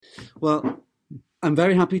Well, I'm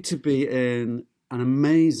very happy to be in an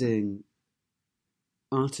amazing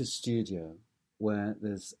artist studio where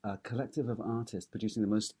there's a collective of artists producing the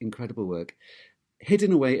most incredible work,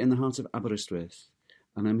 hidden away in the heart of Aberystwyth.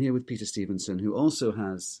 And I'm here with Peter Stevenson, who also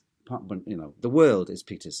has, the world is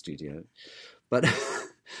Peter's studio, but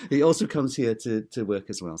he also comes here to work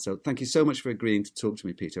as well. So thank you so much for agreeing to talk to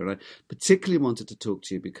me, Peter. And I particularly wanted to talk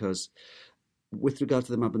to you because with regard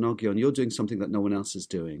to the Mabinogion, you're doing something that no one else is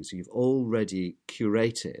doing. So you've already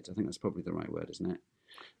curated. I think that's probably the right word, isn't it?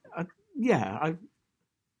 I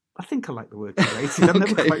think I like the word curated. I'm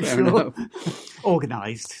never quite sure.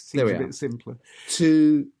 Organised seems a bit simpler.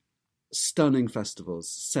 2 stunning festivals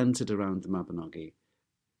centred around the Mabinogi.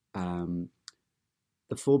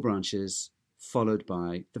 The 4 branches, followed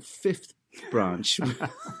by the 5th branch,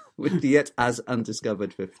 with the yet as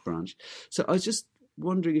undiscovered 5th branch. So I was just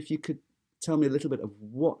wondering if you could tell me a little bit of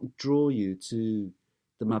what drew you to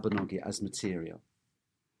the Mabinogi as material.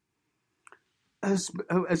 As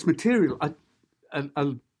material,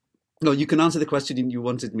 No, you can answer the question you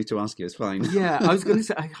wanted me to ask you. It's fine. Yeah, I was going to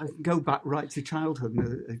say I can go back right to childhood,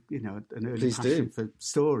 an early Please passion do. for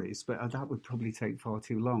stories, but that would probably take far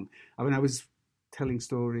too long. I mean, I was telling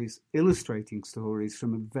stories, illustrating stories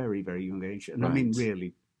from a very, very young age, and Right. I mean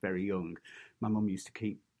really very young. My mum used to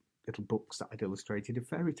keep little books that I'd illustrated of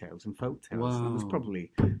fairy tales and folk tales. And I was Wow.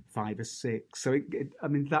 probably 5 or 6. So,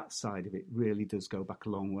 that side of it really does go back a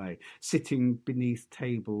long way. Sitting beneath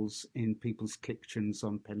tables in people's kitchens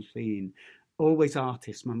on Penllyn, always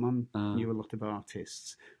artists. My mum knew a lot of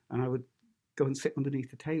artists. And I would go and sit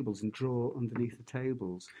underneath the tables and draw underneath the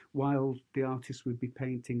tables while the artists would be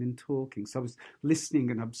painting and talking. So I was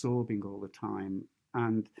listening and absorbing all the time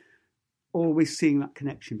and always seeing that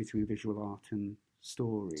connection between visual art and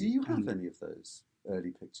story. Do you have any of those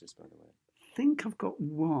early pictures, by the way? I think I've got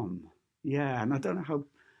one. Yeah, and I don't know how...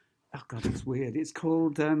 Oh, God, it's weird. It's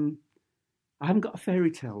called... I haven't got a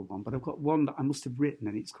fairy tale one, but I've got one that I must have written,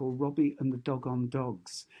 and it's called Robbie and the Dog on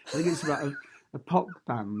Dogs. I think it's about a pop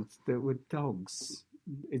band that were dogs.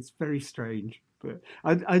 It's very strange, but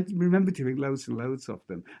I remember doing loads and loads of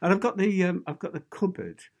them. And I've got the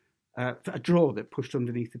cupboard, a drawer that pushed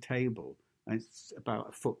underneath the table, and it's about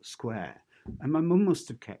a foot square. And my mum must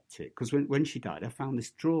have kept it, because when she died, I found this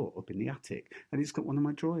drawer up in the attic, and it's got one of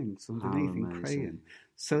my drawings underneath in crayon.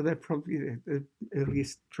 So they're probably the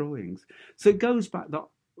earliest drawings. So it goes back that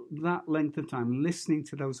length of time, listening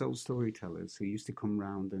to those old storytellers who used to come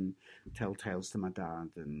round and tell tales to my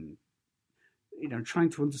dad, and trying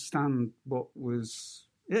to understand what was...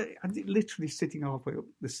 I'm literally sitting halfway up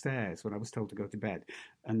the stairs when I was told to go to bed,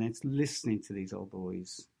 and then listening to these old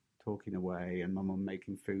boys talking away, and my mum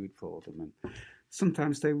making food for them. And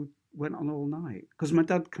sometimes they went on all night, because my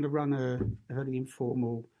dad kind of ran a very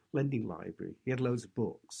informal lending library. He had loads of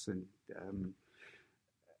books,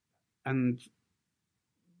 and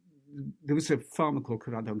there was a farmer called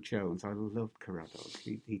Caradog Jones. I loved Caradog.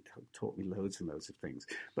 He taught me loads and loads of things.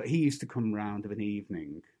 But he used to come round of an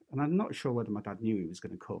evening, and I'm not sure whether my dad knew he was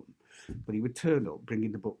going to come, but he would turn up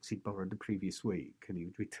bringing the books he'd borrowed the previous week, and he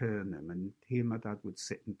would return them, and he and my dad would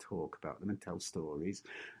sit and talk about them and tell stories,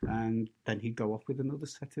 and then he'd go off with another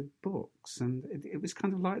set of books. And it was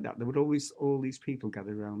kind of like that. There would always all these people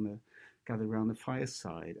gather around the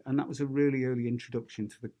fireside, and that was a really early introduction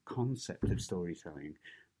to the concept of storytelling.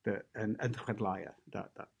 And chwedlaia, that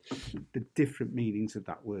the different meanings of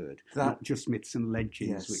that word, not just myths and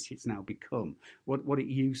legends, yes, which it's now become. What it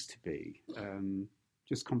used to be,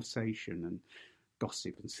 just conversation and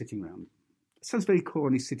gossip and sitting around. It sounds very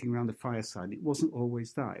corny, sitting around the fireside. It wasn't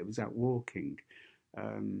always that. It was out walking.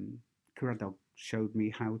 Caradog showed me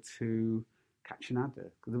how to catch an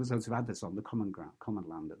adder, because there was loads of adders on the common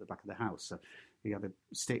land at the back of the house. So he had a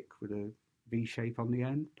stick with a V shape on the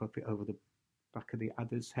end, pop it over the back of the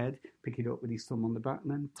adder's head, pick it up with his thumb on the back,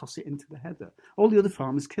 and then toss it into the heather. All the other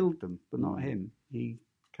farmers killed them, but not him. He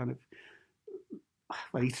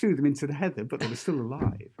he threw them into the heather, but they were still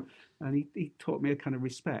alive. And he taught me a kind of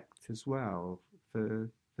respect as well for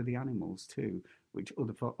the animals too, which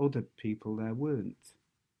other people there weren't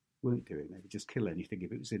doing. They would just kill anything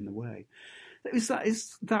if it was in the way. It's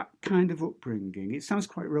that kind of upbringing. It sounds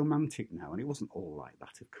quite romantic now, and it wasn't all like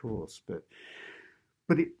that, of course, but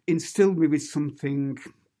it instilled me with something,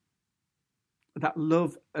 that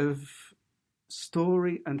love of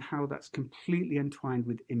story and how that's completely entwined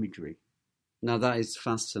with imagery. Now that is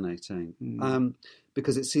fascinating,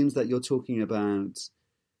 because it seems that you're talking about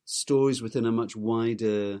stories within a much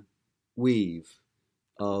wider weave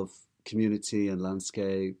of community and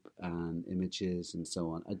landscape and images and so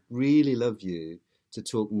on. I'd really love you to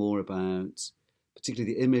talk more about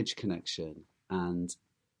particularly the image connection and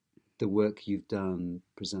the work you've done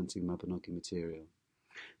presenting Mabinogi material?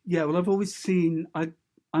 Yeah, well, I've always seen.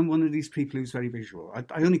 I'm one of these people who's very visual.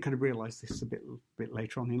 I only kind of realised this a bit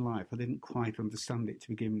later on in life. I didn't quite understand it to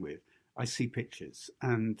begin with. I see pictures,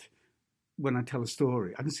 and when I tell a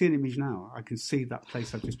story, I can see an image now. I can see that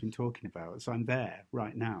place I've just been talking about. So I'm there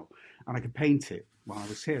right now, and I can paint it while I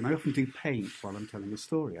was here. And I often do paint while I'm telling a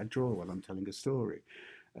story. I draw while I'm telling a story,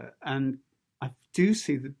 and I do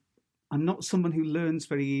see that I'm not someone who learns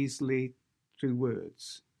very easily through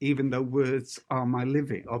words, even though words are my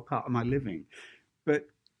living or part of my living. But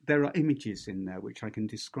there are images in there which I can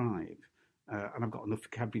describe, and I've got enough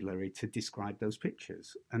vocabulary to describe those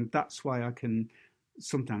pictures. And that's why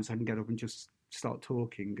sometimes I can get up and just start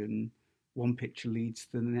talking, and one picture leads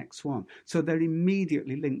to the next one. So they're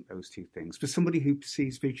immediately linked, those two things. For somebody who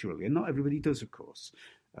perceives visually, and not everybody does, of course.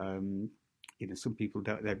 Some people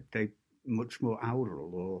don't. They much more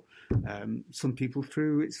aural, or some people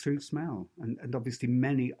through smell, and obviously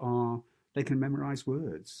many they can memorize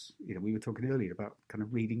words. We were talking earlier about kind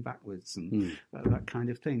of reading backwards and that kind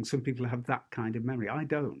of thing. Some people have that kind of memory. I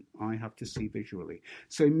don't. I have to see visually.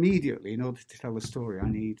 So immediately, in order to tell a story, I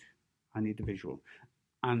need the visual.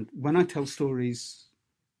 And when I tell stories,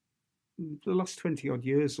 the last 20 odd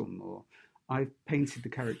years or more, I've painted the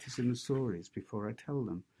characters in the stories before I tell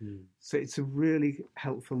them. So it's a really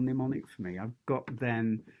helpful mnemonic for me. I've got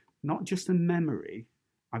then not just a memory,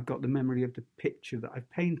 I've got the memory of the picture that I've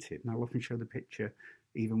painted. And I'll often show the picture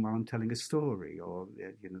even while I'm telling a story, or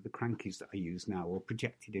the crankies that I use now, or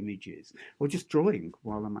projected images, or just drawing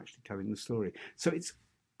while I'm actually telling the story. So it's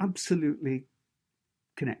absolutely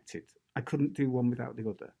connected. I couldn't do one without the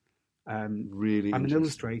other. Really, I'm an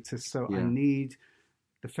illustrator, so yeah. I need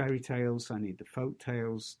the fairy tales, I need the folk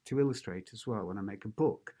tales to illustrate as well when I make a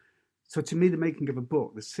book. So to me, the making of a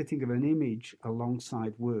book, the sitting of an image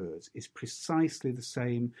alongside words, is precisely the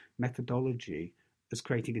same methodology as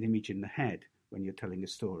creating an image in the head when you're telling a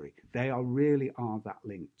story. They really are that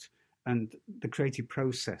linked. And the creative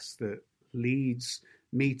process that leads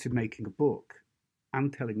me to making a book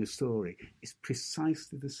and telling a story is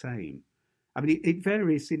precisely the same. I mean, it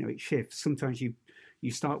varies, it shifts. Sometimes you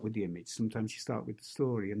start with the image, sometimes you start with the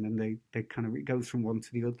story, and then they kind of, it goes from one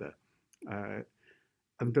to the other.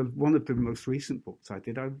 And one of the most recent books I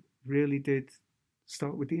did, I really did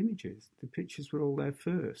start with the images. The pictures were all there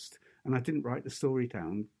first, and I didn't write the story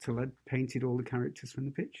down till I'd painted all the characters from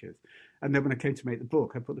the pictures. And then when I came to make the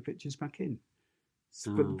book, I put the pictures back in.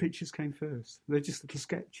 But the pictures came first. They're just little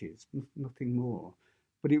sketches, nothing more.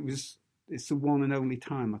 But it's the one and only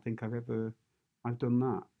time I think I've done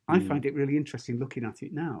that. I find it really interesting looking at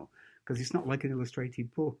it now, because it's not like an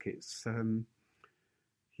illustrated book. It's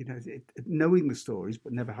knowing the stories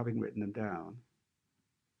but never having written them down,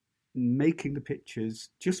 making the pictures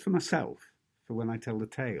just for myself, for when I tell the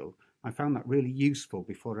tale. I found that really useful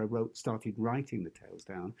before I started writing the tales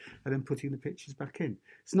down and then putting the pictures back in.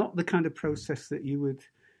 It's not the kind of process that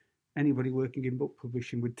anybody working in book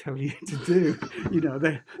publishing would tell you to do.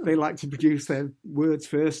 They like to produce their words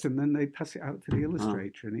first and then they pass it out to the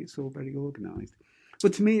illustrator, and it's all very organised.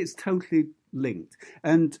 But to me, it's totally linked.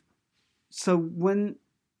 And so when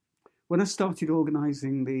I started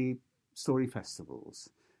organising the story festivals,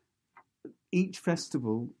 each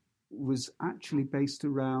festival was actually based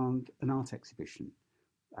around an art exhibition.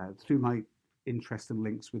 Through my interest and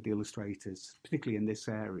links with the illustrators, particularly in this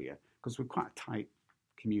area, because we're quite a tight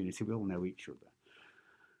community, we all know each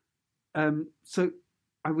other. So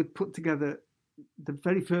I would put together, the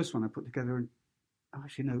very first one I put together,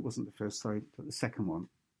 actually no, it wasn't the first, sorry, but the second one,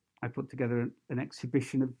 I put together an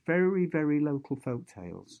exhibition of very, very local folk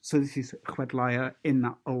tales. So this is chwedlaya in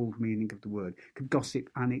that old meaning of the word. Gossip,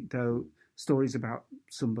 anecdote, stories about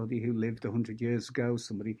somebody who lived 100 years ago,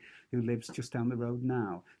 somebody who lives just down the road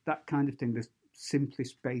now. That kind of thing, the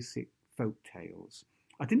simplest, basic folk tales.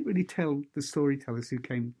 I didn't really tell the storytellers who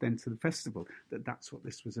came then to the festival that that's what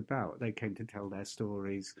this was about. They came to tell their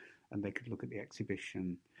stories and they could look at the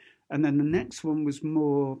exhibition. And then the next one was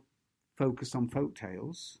more focused on folk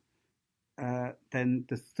tales. Then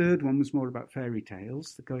the third one was more about fairy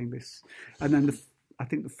tales, and then I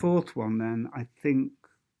think the fourth one then, I think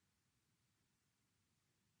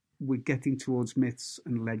we're getting towards myths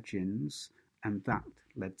and legends, and that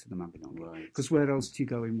led to the Mabinogi. Because where else do you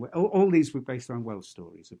go in? All these were based around Welsh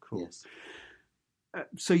stories, of course. Yes.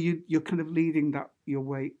 So you're kind of leading your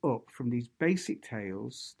way up from these basic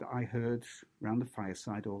tales that I heard around the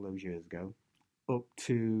fireside all those years ago, up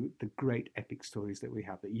to the great epic stories that we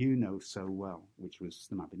have that you know so well, which was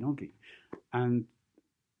the Mabinogi. And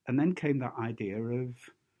then came that idea of,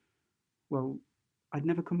 well, I'd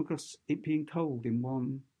never come across it being told in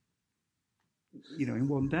one in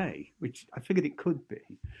one day, which I figured it could be.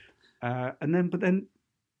 But then,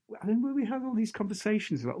 I mean, we had all these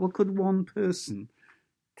conversations about, well, could one person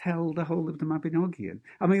tell the whole of the Mabinogion?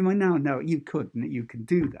 I mean, I now know you can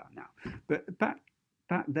do that now. But back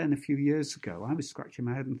then, a few years ago, I was scratching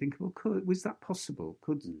my head and thinking, well, was that possible?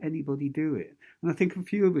 Could anybody do it? And I think a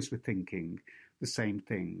few of us were thinking the same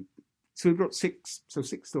thing. So we brought six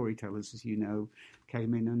storytellers, as you know,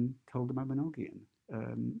 came in and told the Mabinogion,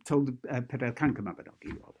 told the Peder-Kanker Mabinogi,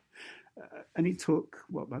 rather. And it took,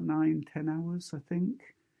 about 9-10 hours, I think.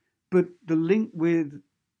 But the link with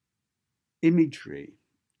imagery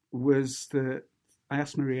was that I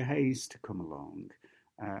asked Maria Hayes to come along.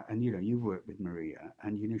 And, you work with Maria,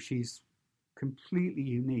 and, she's completely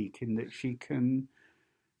unique in that she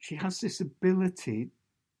has this ability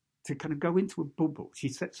to kind of go into a bubble. She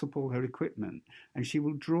sets up all her equipment and she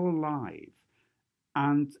will draw live.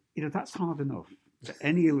 And, that's hard enough for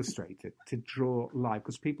any illustrator to draw live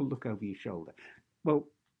because people look over your shoulder. Well,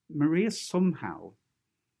 Maria somehow,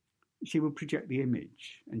 she will project the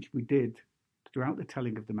image, and we did throughout the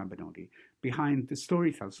telling of the Mabinogi behind the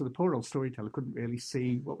storyteller. So the poor old storyteller couldn't really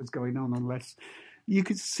see what was going on unless you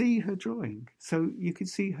could see her drawing. So you could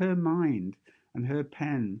see her mind and her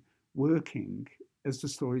pen working as the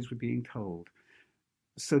stories were being told.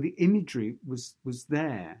 So the imagery was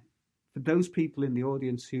there for those people in the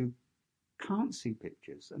audience who can't see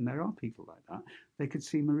pictures, and there are people like that. They could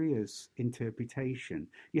see Maria's interpretation.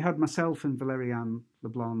 You had myself and Valériane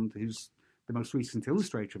Leblond, who's the most recent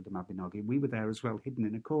illustrator of the Mabinogi. We were there as well, hidden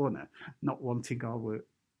in a corner, not wanting our work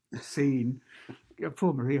seen.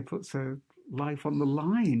 Poor Maria puts her life on the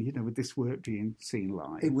line, with this work being seen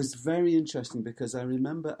live. It was very interesting because I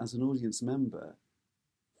remember as an audience member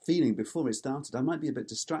feeling before it started, I might be a bit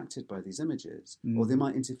distracted by these images, or they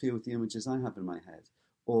might interfere with the images I have in my head,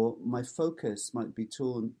 or my focus might be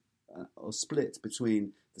torn or split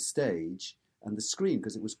between the stage and the screen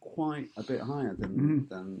because it was quite a bit higher than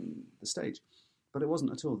the stage. But it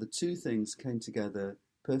wasn't at all. The two things came together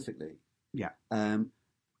perfectly. Yeah. And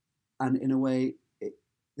in a way,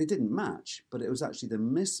 they didn't match, but it was actually the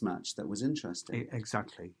mismatch that was interesting.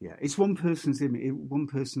 Exactly, yeah. It's one person's image, one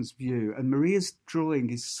person's view. And Maria's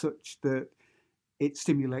drawing is such that it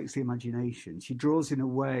stimulates the imagination. She draws in a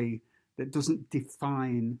way that doesn't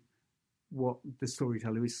define what the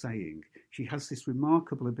storyteller is saying. She has this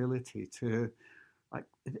remarkable ability to,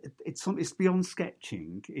 it's beyond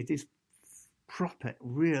sketching. It is proper,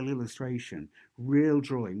 real illustration, real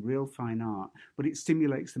drawing, real fine art, but it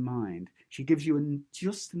stimulates the mind. She gives you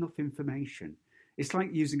just enough information. It's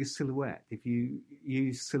like using a silhouette. If you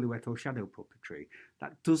use silhouette or shadow puppetry,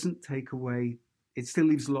 that doesn't take away, it still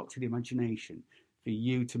leaves a lot to the imagination for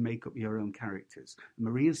you to make up your own characters.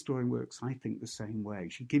 Maria's drawing works, I think, the same way.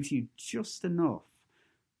 She gives you just enough,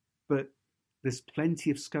 but there's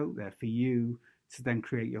plenty of scope there for you to then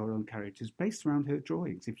create your own characters based around her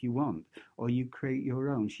drawings if you want, or you create your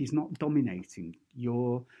own. She's not dominating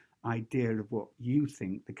your idea of what you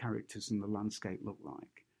think the characters and the landscape look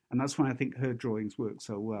like. And that's why I think her drawings work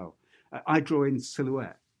so well. I draw in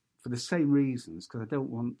silhouette for the same reasons, because I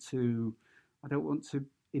don't want to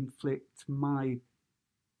inflict my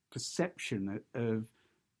perception of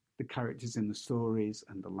the characters in the stories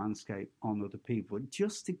and the landscape on other people,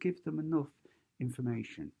 just to give them enough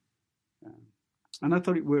information. And I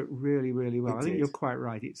thought it worked really, really well. I think you're quite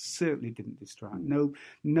right. It certainly didn't distract.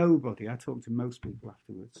 Nobody, I talked to most people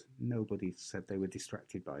afterwards, nobody said they were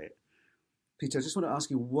distracted by it. Peter, I just want to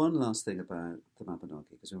ask you one last thing about the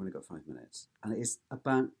Mabinogi, because we've only got 5 minutes. And it's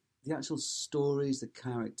about the actual stories, the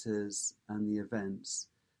characters, and the events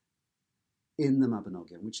in the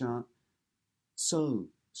Mabinogion, which are so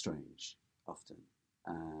strange often,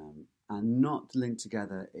 and not linked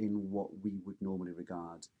together in what we would normally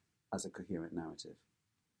regard as a coherent narrative.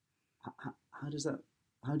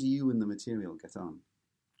 How do you and the material get on?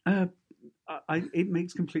 It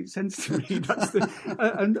makes complete sense to me. That's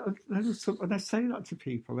and I say that to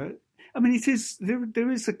people. I mean, it is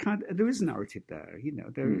there is a narrative there.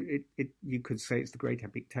 You could say it's the great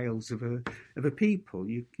epic tales of a people.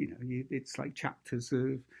 It's like chapters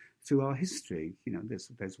through our history.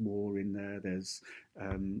 There's war in there. There's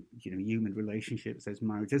human relationships. There's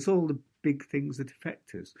marriage. There's all the big things that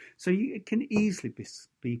affect us. So it can easily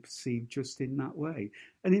be perceived just in that way.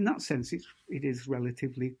 And in that sense, it is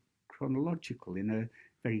relatively chronological in a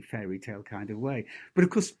very fairy tale kind of way. But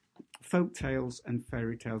of course, folk tales and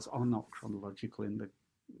fairy tales are not chronological in the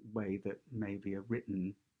way that maybe a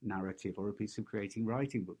written narrative or a piece of creating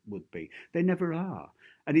writing would be. They never are.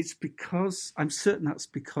 And it's because, I'm certain that's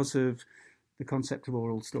because of the concept of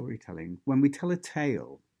oral storytelling. When we tell a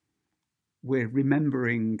tale, we're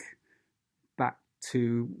remembering back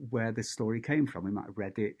to where the story came from. We might have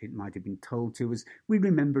read it, it might have been told to us. We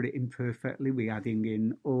remember it imperfectly, we're adding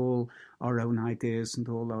in all our own ideas and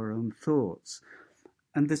all our own thoughts.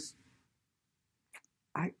 And this,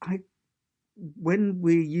 when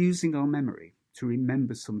we're using our memory to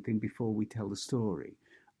remember something before we tell the story,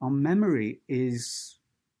 our memory is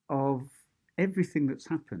of everything that's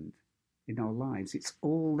happened in our lives. It's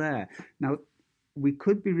all there. Now, we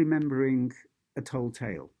could be remembering a told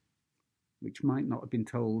tale, which might not have been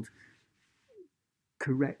told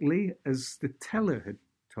correctly as the teller had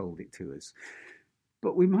told it to us.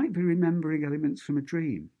 But we might be remembering elements from a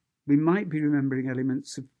dream. We might be remembering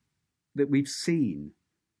elements that we've seen,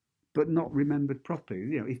 but not remembered properly.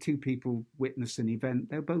 You know, if two people witness an event,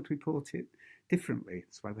 they'll both report it differently.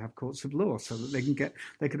 That's why we have courts of law, so that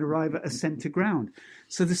they can arrive at a centre ground.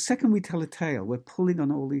 So the second we tell a tale, we're pulling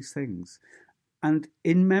on all these things. And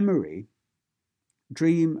in memory,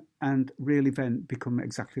 dream and real event become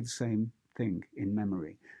exactly the same thing in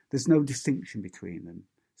memory. There's no distinction between them.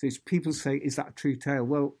 So if people say, is that a true tale?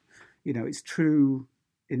 Well, you know, it's true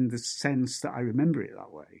in the sense that I remember it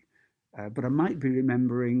that way. But I might be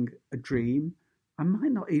remembering a dream. I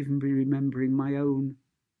might not even be remembering my own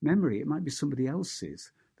memory. It might be somebody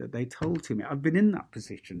else's that they told to me. I've been in that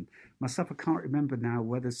position myself. I can't remember now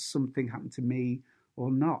whether something happened to me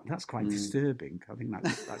or not. That's quite disturbing. I think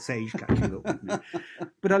that's age catching up with me.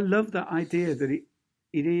 But I love that idea that it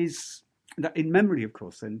is, that in memory, of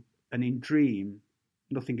course, and in dream,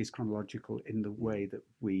 nothing is chronological in the way that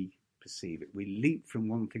we perceive it. We leap from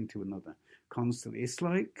one thing to another constantly. It's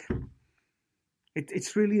like,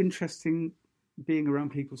 it's really interesting being around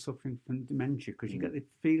people suffering from dementia, because you get the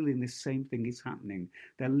feeling the same thing is happening.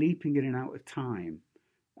 They're leaping in and out of time,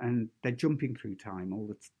 and they're jumping through time all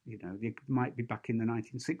the, you know, it might be back in the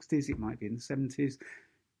 1960s, it might be in the 70s,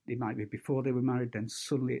 it might be before they were married, then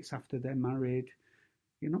suddenly it's after they're married.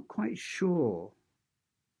 You're not quite sure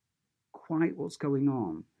quite what's going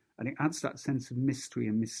on. And it adds that sense of mystery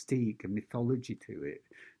and mystique and mythology to it,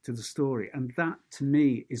 to the story. And that, to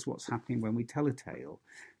me, is what's happening when we tell a tale,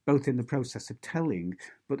 both in the process of telling,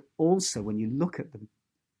 but also when you look at the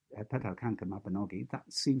Petal Kanka Mabinogi, that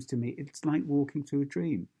seems to me, it's like walking through a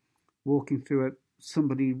dream, walking through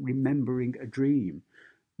somebody remembering a dream,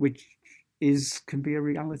 which can be a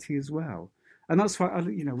reality as well. And that's why,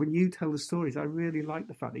 you know, when you tell the stories, I really like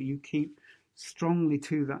the fact that you keep strongly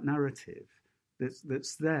to that narrative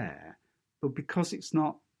that's there, but because it's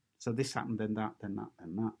not, so this happened, then that, then that,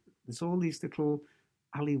 then that. There's all these little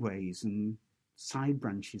alleyways and side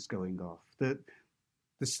branches going off that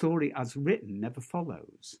the story as written never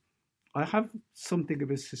follows. I have something of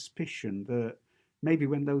a suspicion that maybe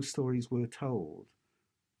when those stories were told,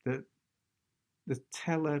 that the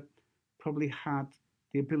teller probably had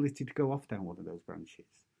the ability to go off down one of those branches.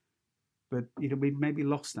 But, you know, we've maybe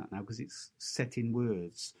lost that now because it's set in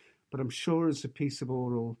words. But I'm sure as a piece of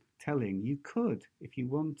oral telling, you could, if you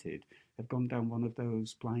wanted, have gone down one of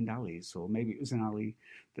those blind alleys, or maybe it was an alley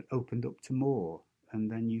that opened up to more, and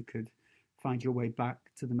then you could find your way back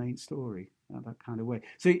to the main story, that kind of way.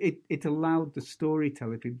 So it allowed the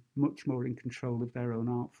storyteller to be much more in control of their own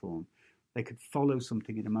art form. They could follow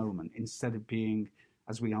something in a moment instead of being,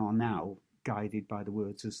 as we are now, guided by the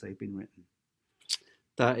words as they've been written.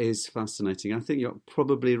 That is fascinating. I think you're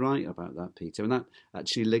probably right about that, Peter. And that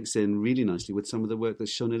actually links in really nicely with some of the work that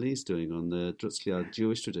Shona Lee's doing on the Drutskliar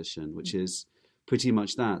Jewish tradition, which is pretty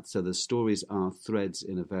much that. So the stories are threads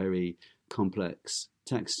in a very complex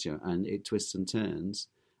texture, and it twists and turns,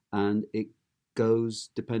 and it goes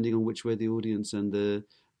depending on which way the audience and the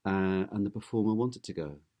performer want it to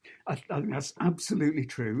go. I think that's absolutely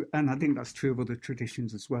true, and I think that's true of other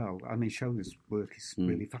traditions as well. I mean, Shona's work is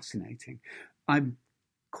really fascinating. I'm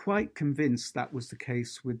quite convinced that was the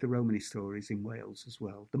case with the Romany stories in Wales as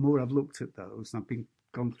well. The more I've looked at those, and I've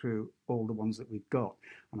gone through all the ones that we've got,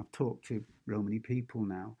 and I've talked to Romany people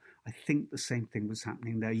now, I think the same thing was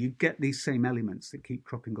happening there. You get these same elements that keep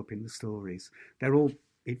cropping up in the stories.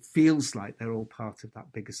 It feels like they're all part of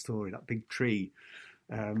that bigger story, that big tree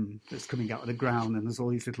that's coming out of the ground, and there's all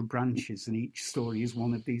these little branches, and each story is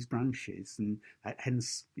one of these branches, and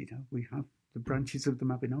hence, you know, we have the branches of the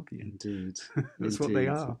Mabinogi. Indeed. That's what they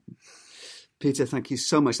are. Peter, thank you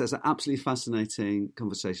so much. That's an absolutely fascinating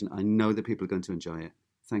conversation. I know that people are going to enjoy it.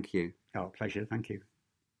 Thank you. Oh, pleasure. Thank you.